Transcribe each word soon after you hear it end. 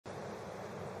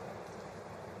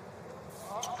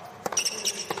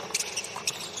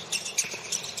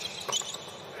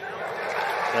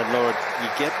And Laura, you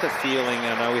get the feeling,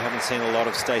 I know we haven't seen a lot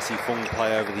of Stacey Fung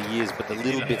play over the years, but the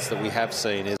little bits that we have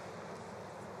seen is...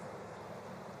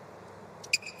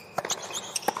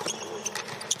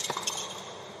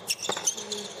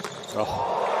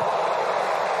 Oh.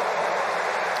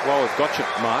 Well, we've got you,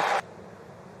 Mark.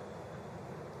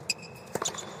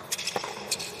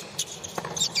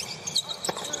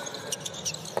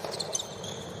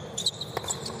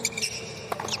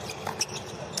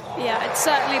 Yeah, it's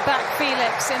certainly backed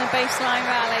Felix in a baseline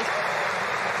rally.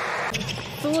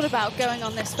 Thought about going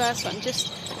on this first one,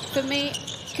 just for me,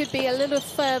 could be a little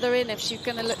further in if she's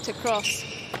going to look to cross.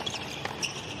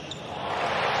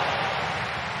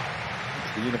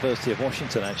 The University of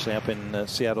Washington, actually, up in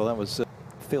Seattle. That was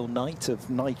Phil Knight of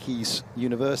Nike's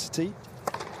University.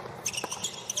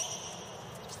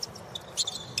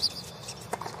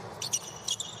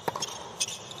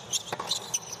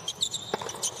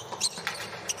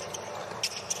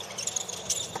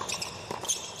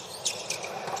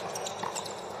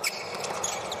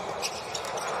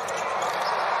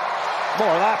 More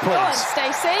of that, please. Go on,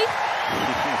 Stacey.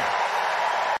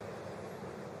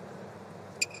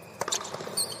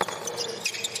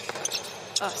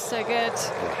 Oh, so good.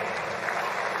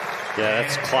 Yeah,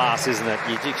 that's class, isn't it?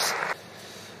 You just...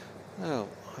 Well,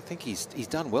 I think he's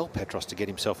done well, Petros, to get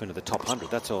himself into the top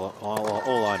 100. That's all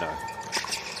I know.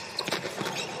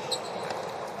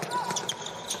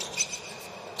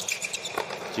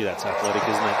 Gee, that's athletic,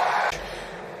 isn't it?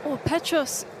 Oh,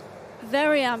 Petros,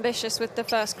 very ambitious with the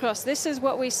first cross. This is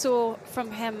what we saw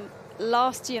from him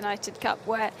last United Cup,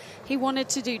 where he wanted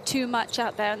to do too much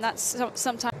out there, and that's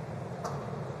sometimes...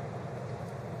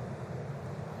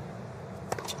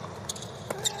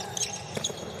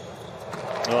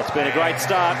 Well, it's been a great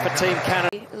start for Team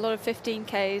Canada. A lot of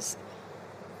 15Ks.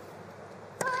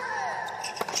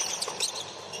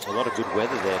 A lot of good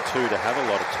weather there too to have a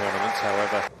lot of tournaments,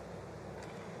 however.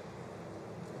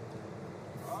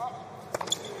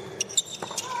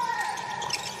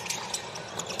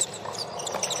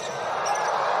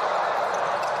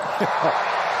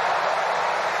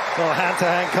 Well,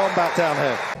 hand-to-hand combat down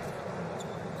here.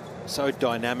 So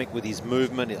dynamic with his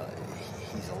movement.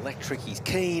 He's electric, he's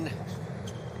keen.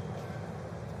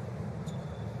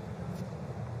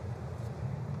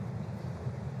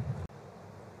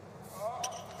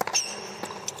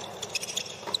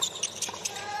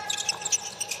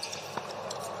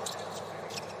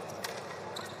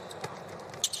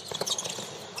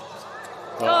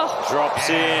 Oh, drops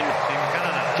in.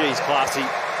 Geez, classy.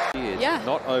 Yeah.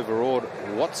 Not overawed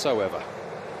whatsoever.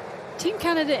 Team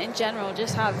Canada in general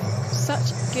just have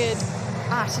such good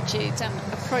attitudes and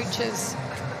approaches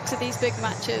to these big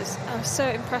matches. I was so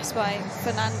impressed by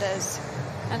Fernandez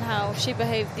and how she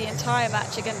behaved the entire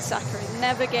match against Zachary.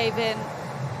 Never gave in,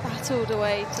 battled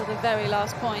away till the very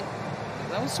last point.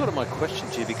 That was sort of my question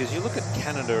to you, because you look at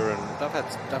Canada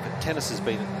and tennis has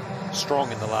been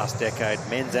strong in the last decade,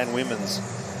 men's and women's.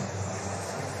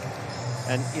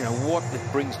 And, you know, what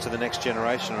it brings to the next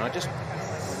generation. And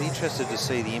I'll be interested to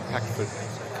see the impact for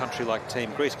a country like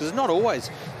Team Greece, because it's not always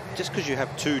just because you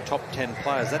have 2 top 10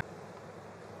 players. That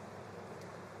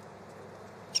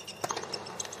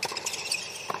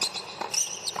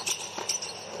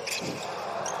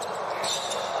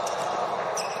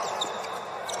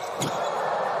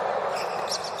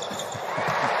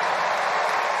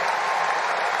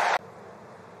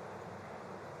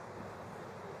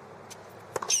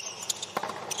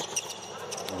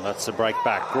That's the break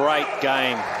back. Great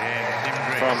game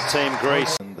from Team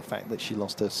Greece. And the fact that she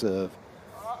lost her serve.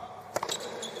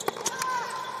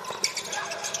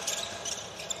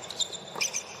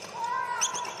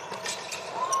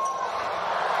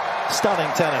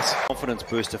 Stunning tennis. Confidence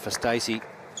booster for Stacey.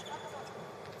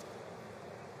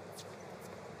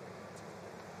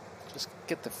 Just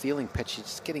get the feeling, she's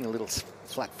just getting a little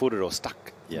flat-footed or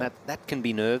stuck. Yeah. That can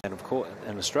be nerve. And of course,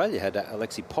 and Australia had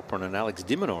Alexi Popperin and Alex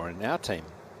Diminor in our team.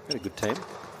 Got a good team.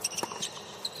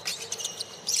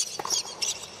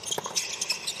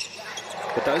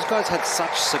 But those guys had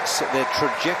such success. Their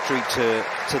trajectory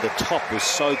to the top was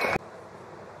so quick.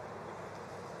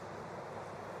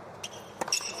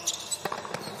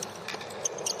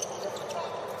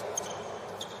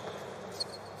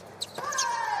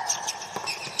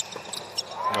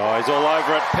 Oh, he's all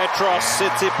over it. Petros,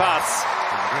 Tsitsipas.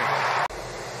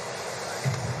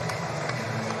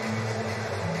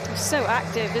 So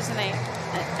active, isn't he?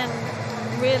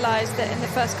 And realised that in the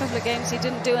first couple of games he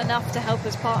didn't do enough to help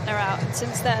his partner out, and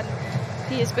since then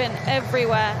he has been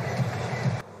everywhere.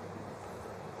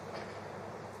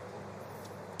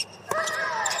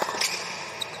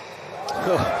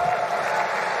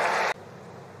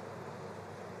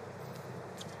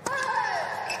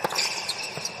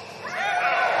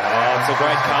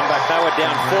 great comeback. They were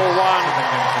down 4-1.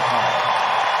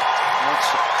 Much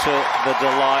to the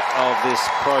delight of this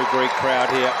pro-Greek crowd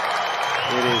here.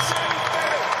 It is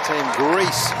Team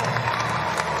Greece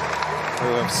who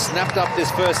have snapped up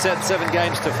this first set,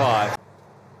 7-5.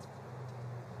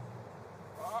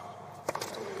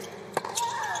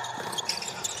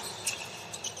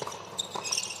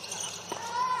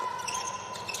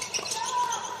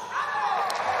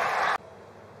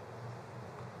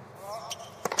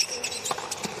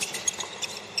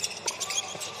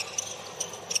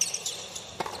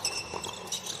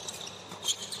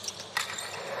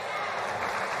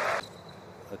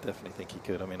 I definitely think he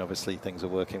could. I mean, obviously things are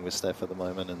working with Steph at the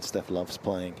moment, and Steph loves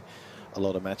playing a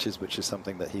lot of matches, which is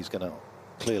something that he's going to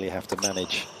clearly have to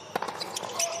manage.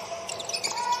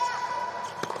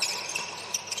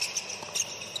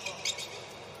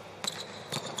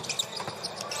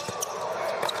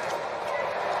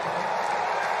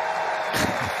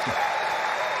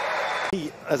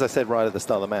 As I said right at the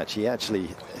start of the match, he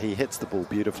hits the ball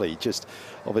beautifully. Just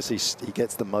obviously he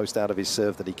gets the most out of his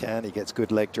serve that he can. He gets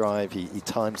good leg drive. He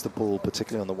times the ball,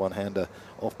 particularly on the one-hander,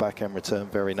 off backhand return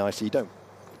very nicely. You don't,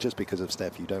 just because of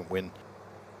Steph, you don't win.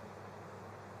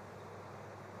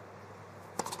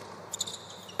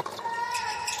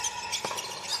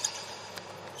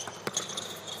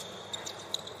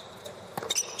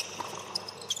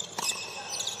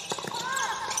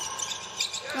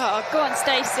 Oh, go on,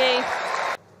 Stacey.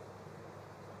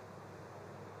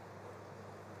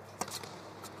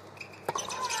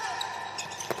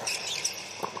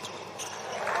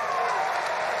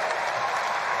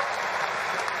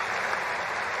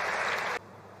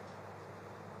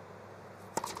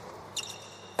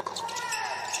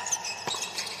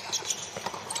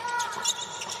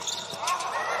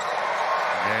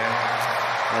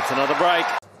 That's another break.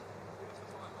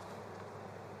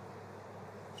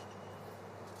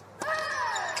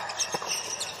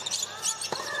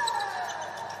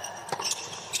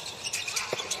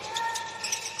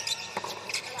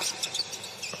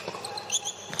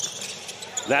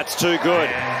 That's too good.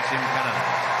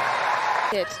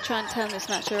 To try and turn this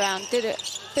match around, did a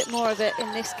bit more of it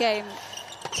in this game,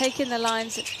 taking the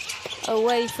lines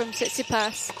away from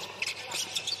Tsitsipas.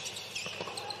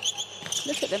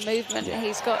 Look at the movement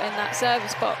he's got in that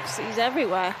service box. He's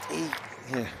everywhere.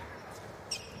 Yeah.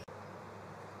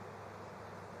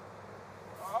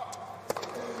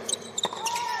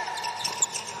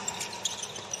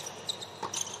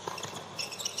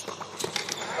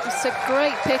 It's a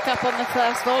great pick-up on the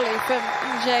first volley from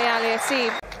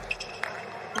Auger-Aliassime.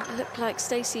 It looked like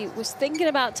Stacey was thinking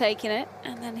about taking it,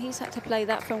 and then he's had to play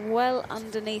that from well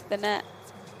underneath the net.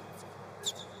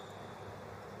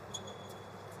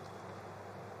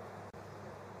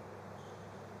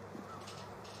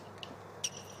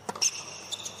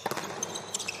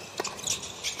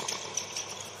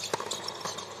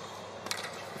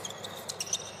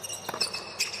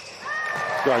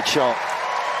 Great shot.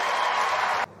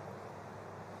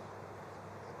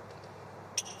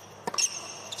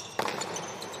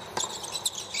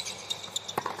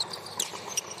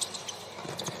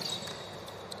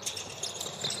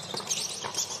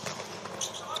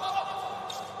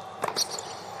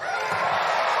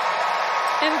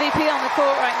 MVP on the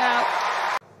court right now.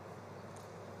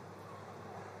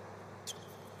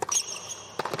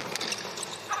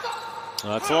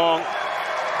 That's long.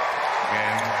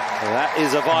 That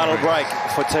is a vital break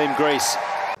for Team Greece.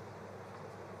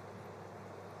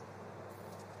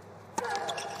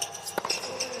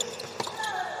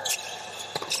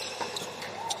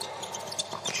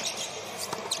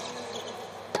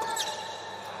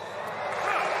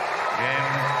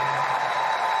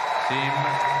 Team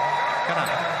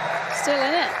Canada. Still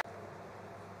in it.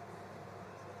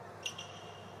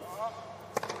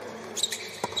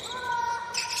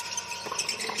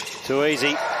 Too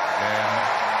easy.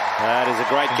 That is a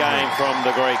great game from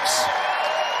the Greeks.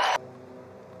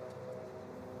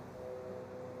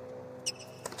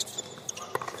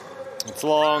 It's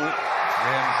long.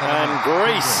 And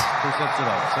Greece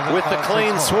with the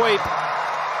clean sweep.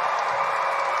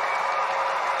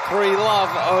 3-love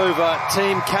over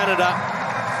Team Canada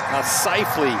are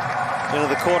safely into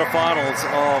the quarterfinals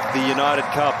of the United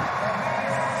Cup.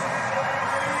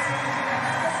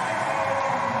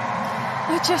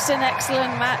 Well, just an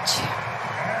excellent match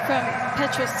from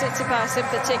Petros Tsitsipas in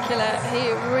particular.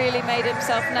 He really made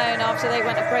himself known after they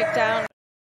went to break down.